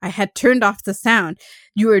off. I had turned off the sound.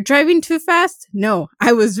 You were driving too fast?" "No,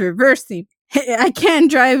 I was reversing. I can't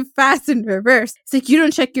drive fast in reverse." It's like, "You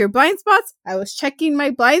don't check your blind spots?" I was checking my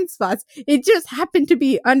blind spots. It just happened to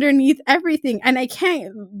be underneath everything, and I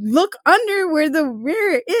can't look under where the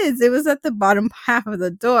mirror is. It was at the bottom half of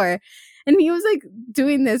the door. And he was like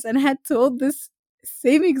doing this, and I had told this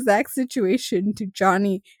same exact situation to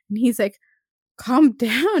Johnny. And he's like, "Calm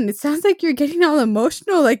down. It sounds like you're getting all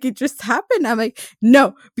emotional, like it just happened." I'm like,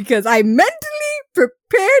 "No, because I mentally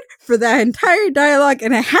prepared for that entire dialogue,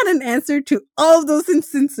 and I had an answer to all of those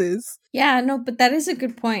instances." Yeah, no, but that is a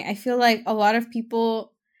good point. I feel like a lot of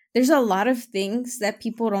people, there's a lot of things that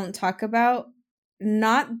people don't talk about.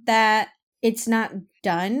 Not that it's not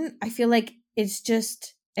done. I feel like it's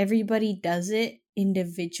just everybody does it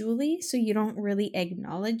individually, so you don't really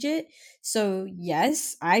acknowledge it. So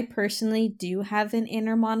yes, I personally do have an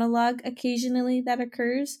inner monologue occasionally that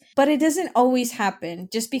occurs, but it doesn't always happen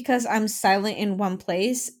just because I'm silent in one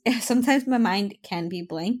place. Sometimes my mind can be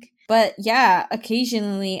blank, but yeah,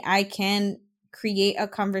 occasionally I can create a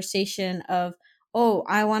conversation of, "Oh,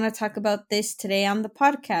 I want to talk about this today on the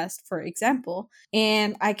podcast," for example.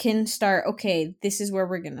 And I can start, okay, this is where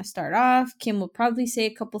we're going to start off. Kim will probably say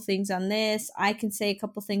a couple things on this. I can say a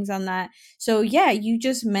couple things on that. So yeah, you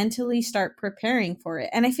just mentally start preparing for it.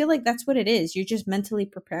 And I feel like that's what it is. You're just mentally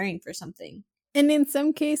preparing for something. And in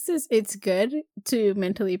some cases, it's good to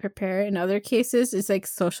mentally prepare. In other cases, it's like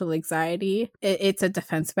social anxiety. It's a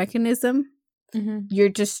defense mechanism. You're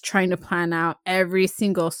just trying to plan out every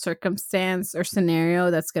single circumstance or scenario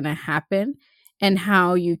that's going to happen and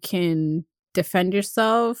how you can defend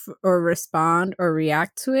yourself or respond or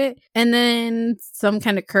react to it. And then some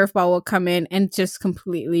kind of curveball will come in and just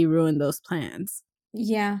completely ruin those plans.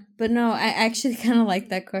 Yeah, but no, I actually kind of like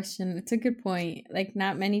that question. It's a good point. Like,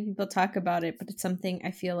 not many people talk about it, but it's something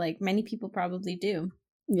I feel like many people probably do.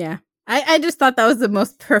 Yeah. I just thought that was the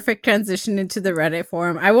most perfect transition into the Reddit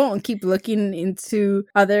forum. I won't keep looking into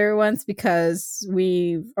other ones because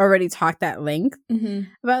we've already talked at length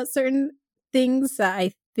about certain things that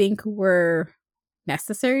I think were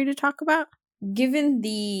necessary to talk about. Given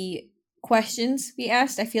the questions we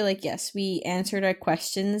asked, I feel like, yes, we answered our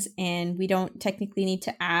questions and we don't technically need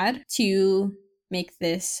to add to make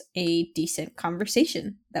this a decent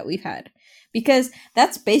conversation that we've had. Because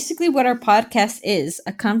that's basically what our podcast is,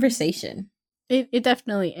 a conversation. It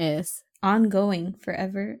definitely is. Ongoing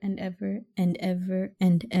forever and ever and ever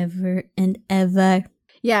and ever and ever.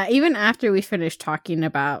 Yeah, even after we finish talking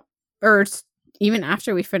about, or even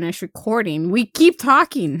after we finish recording, we keep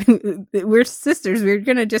talking. We're sisters. We're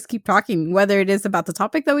going to just keep talking, whether it is about the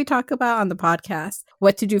topic that we talk about on the podcast,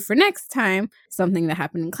 what to do for next time, something that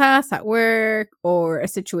happened in class, at work, or a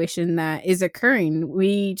situation that is occurring.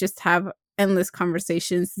 We just have endless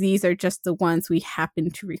conversations. These are just the ones we happen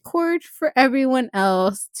to record for everyone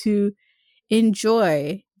else to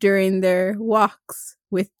enjoy during their walks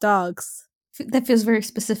with dogs. That feels very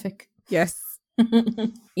specific. Yes.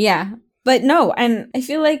 Yeah. But no, and I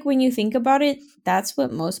feel like when you think about it, that's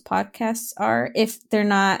what most podcasts are, if they're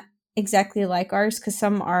not exactly like ours, because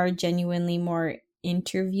some are genuinely more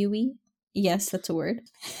interviewee. Yes, that's a word.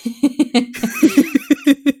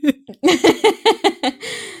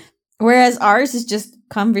 Whereas ours is just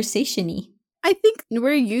conversation-y. I think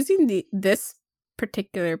we're using this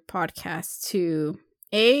particular podcast to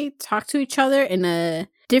talk to each other in a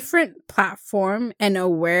different platform and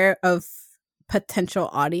aware of potential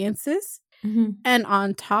audiences. Mm-hmm. And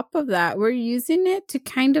on top of that, we're using it to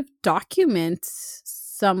kind of document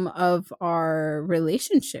some of our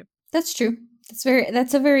relationship. That's true.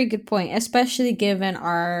 That's a very good point, especially given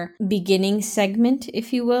our beginning segment,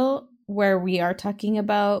 if you will, where we are talking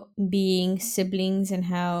about being siblings and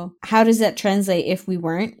how does that translate if we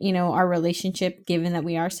weren't, our relationship, given that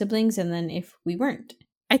we are siblings, and then if we weren't.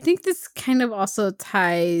 I think this kind of also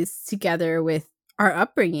ties together with our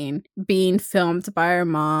upbringing, being filmed by our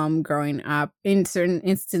mom growing up. In certain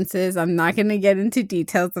instances, I'm not going to get into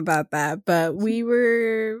details about that, but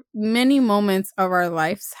many moments of our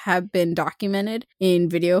lives have been documented in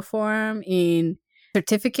video form, in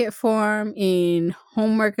certificate form, in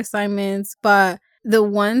homework assignments, but the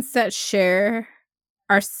ones that share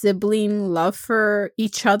our sibling love for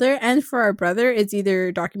each other and for our brother is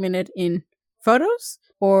either documented in photos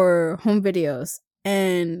or home videos.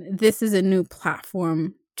 And this is a new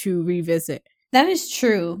platform to revisit. That is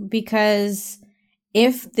true, because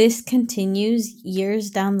if this continues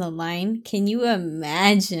years down the line, can you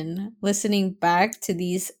imagine listening back to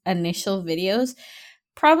these initial videos?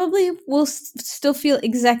 Probably will still feel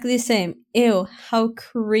exactly the same. Ew, how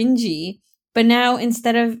cringy. But now,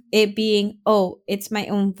 instead of it being, oh, it's my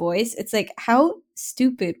own voice, it's like, how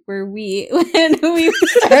stupid were we when we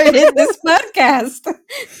started this podcast?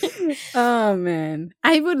 Oh, man.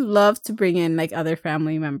 I would love to bring in like other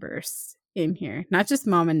family members in here, not just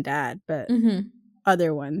mom and dad, but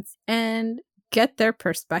other ones, and get their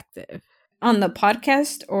perspective. On the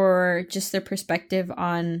podcast, or just their perspective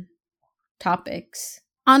on topics?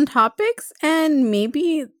 On topics, and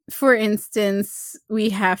maybe, for instance,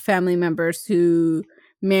 we have family members who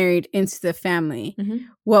married into the family.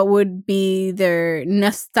 What would be their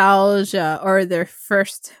nostalgia or their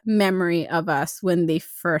first memory of us when they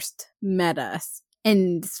first met us?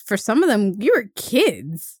 And for some of them, we were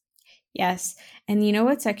kids. Yes. And you know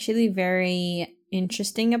what's actually very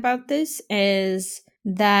interesting about this is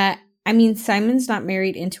that, I mean, Simon's not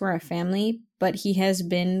married into our family, but he has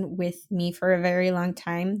been with me for a very long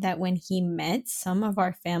time, that when he met some of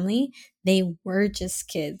our family, they were just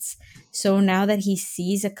kids. So now that he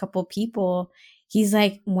sees a couple people, he's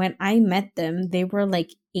like, when I met them, they were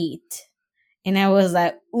like 8. And I was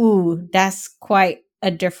like, ooh, that's quite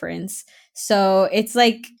a difference. So it's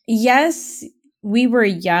like, yes, we were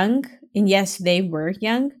young, and yes, they were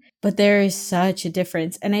young, but there is such a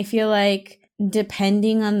difference. And I feel like,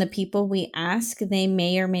 depending on the people we ask, they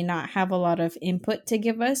may or may not have a lot of input to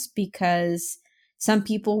give us, because some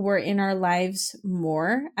people were in our lives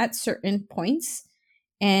more at certain points,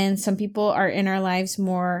 and some people are in our lives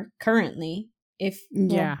more currently,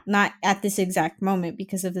 not at this exact moment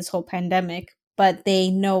because of this whole pandemic, but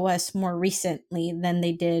they know us more recently than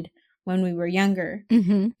they did when we were younger.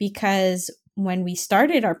 Because when we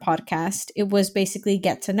started our podcast, it was basically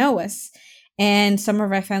get to know us. And some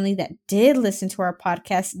of our family that did listen to our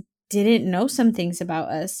podcast didn't know some things about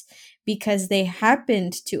us, because they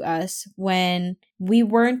happened to us when we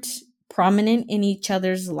weren't prominent in each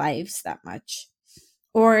other's lives that much.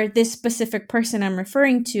 Or this specific person I'm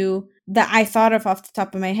referring to that I thought of off the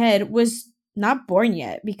top of my head was not born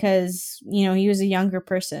yet, because, he was a younger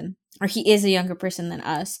person, or he is a younger person than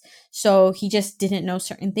us. So he just didn't know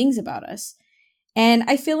certain things about us. And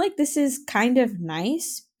I feel like this is kind of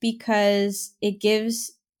nice, because it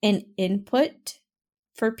gives an input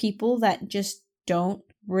for people that just don't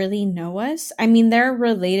really know us. I mean, they're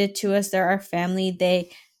related to us, they're our family, they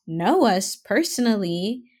know us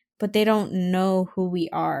personally, but they don't know who we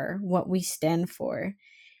are, what we stand for.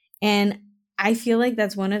 And I feel like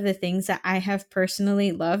that's one of the things that I have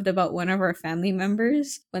personally loved about one of our family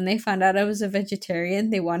members. When they found out I was a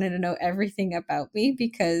vegetarian, they wanted to know everything about me,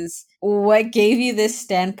 because what gave you this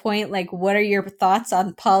standpoint? Like, what are your thoughts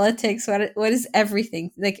on politics? What is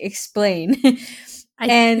everything? Like, explain. I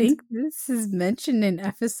think this is mentioned in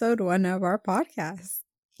episode 1 of our podcast.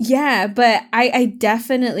 Yeah, but I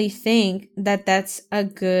definitely think that this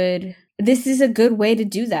is a good way to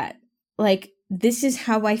do that. Like, this is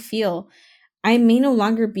how I feel. I may no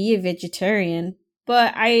longer be a vegetarian,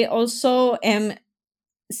 but I also am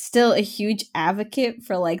still a huge advocate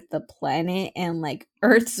for like the planet and like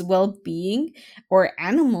Earth's well-being, or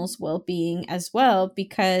animals' well-being as well,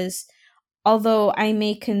 because although I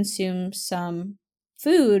may consume some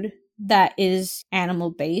food that is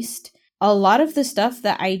animal-based, a lot of the stuff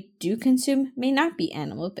that I do consume may not be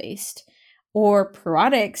animal-based, or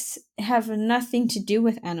products have nothing to do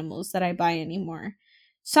with animals that I buy anymore.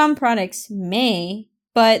 Some products may,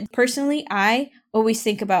 but personally, I always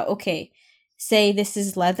think about, okay, say this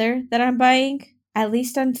is leather that I'm buying, at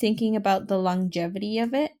least I'm thinking about the longevity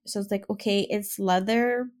of it. So it's like, okay, it's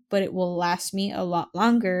leather, but it will last me a lot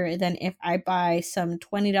longer than if I buy some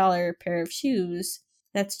 $20 pair of shoes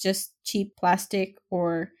that's just cheap plastic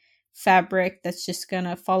or fabric that's just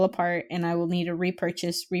gonna fall apart and I will need to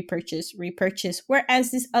repurchase.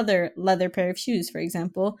 Whereas this other leather pair of shoes, for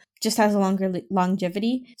example, just has a longer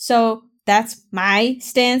longevity. So that's my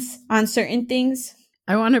stance on certain things.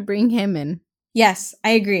 I want to bring him in. Yes,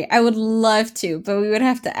 I agree. I would love to, but we would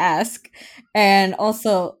have to ask and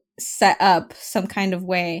also set up some kind of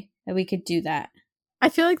way that we could do that. I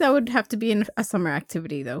feel like that would have to be a summer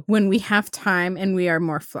activity, though. When we have time and we are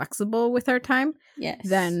more flexible with our time, yes.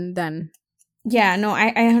 Then. Yeah, no,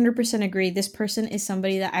 I 100% agree. This person is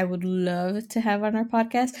somebody that I would love to have on our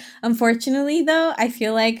podcast. Unfortunately, though, I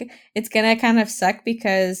feel like it's going to kind of suck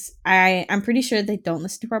because I'm pretty sure they don't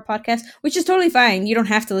listen to our podcast, which is totally fine. You don't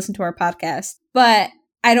have to listen to our podcast. But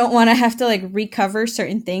I don't want to have to like recover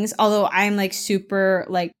certain things. Although I'm like super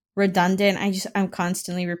like redundant. I'm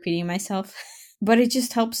constantly repeating myself. But it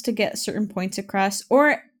just helps to get certain points across.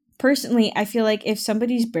 Or personally, I feel like if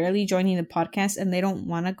somebody's barely joining the podcast and they don't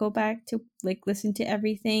want to go back to like listen to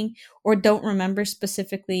everything or don't remember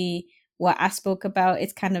specifically what I spoke about,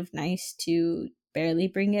 it's kind of nice to barely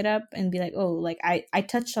bring it up and be like, oh, like I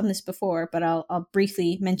touched on this before, but I'll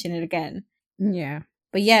briefly mention it again. Yeah.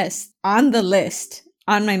 But yes, on the list,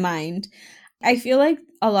 on my mind, I feel like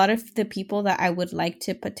a lot of the people that I would like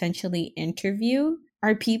to potentially interview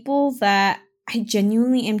are people that I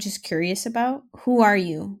genuinely am just curious about. Who are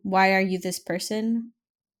you? Why are you this person?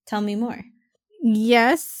 Tell me more.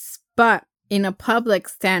 Yes, but in a public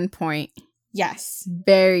standpoint. Yes.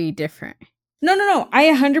 Very different. No. I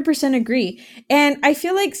 100% agree. And I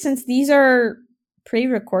feel like since these are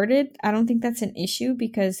pre-recorded, I don't think that's an issue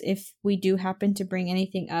because if we do happen to bring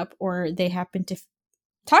anything up or they happen to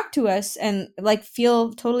talk to us and like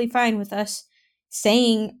feel totally fine with us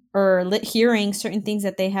saying or hearing certain things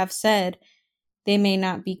that they have said, they may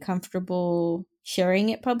not be comfortable sharing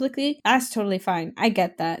it publicly. That's totally fine. I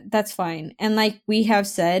get that. That's fine. And like we have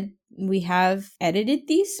said, we have edited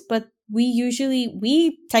these, but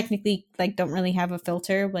we technically like don't really have a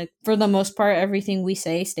filter. Like for the most part, everything we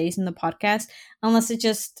say stays in the podcast unless it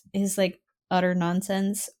just is like utter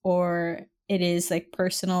nonsense or it is like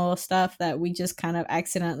personal stuff that we just kind of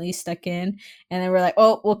accidentally stuck in and then we're like,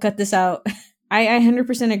 oh, we'll cut this out. I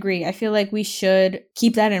 100% agree. I feel like we should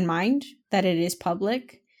keep that in mind that it is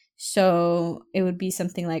public. So it would be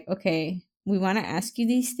something like, okay, we want to ask you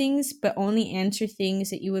these things, but only answer things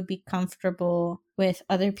that you would be comfortable with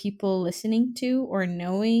other people listening to or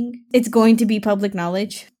knowing. It's going to be public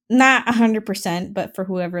knowledge. Not 100%, but for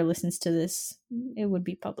whoever listens to this, it would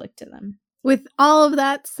be public to them. With all of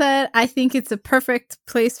that said, I think it's a perfect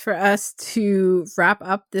place for us to wrap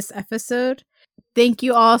up this episode. Thank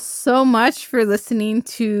you all so much for listening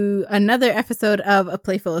to another episode of A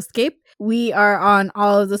Playful Escape. We are on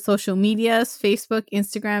all of the social medias, Facebook,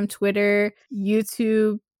 Instagram, Twitter,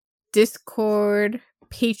 YouTube, Discord,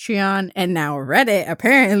 Patreon, and now Reddit,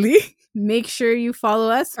 apparently. Make sure you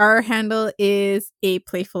follow us. Our handle is A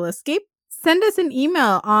Playful Escape. Send us an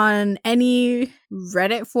email on any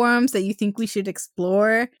Reddit forums that you think we should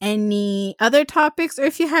explore, any other topics, or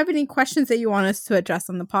if you have any questions that you want us to address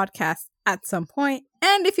on the podcast at some point.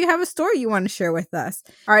 And if you have a story you want to share with us,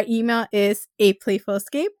 our email is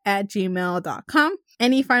aplayfulescape@gmail.com.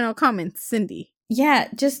 Any final comments, Cindy? Yeah,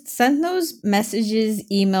 just send those messages,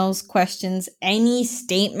 emails, questions, any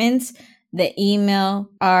statements, the email,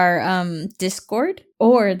 our Discord,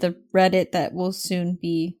 or the Reddit that will soon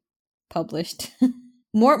be published.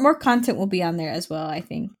 More content will be on there as well, I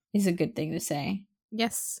think, is a good thing to say.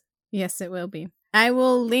 Yes, it will be. I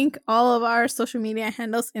will link all of our social media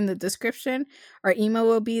handles in the description. Our email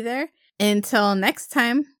will be there. Until next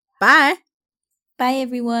time, bye. Bye,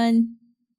 everyone.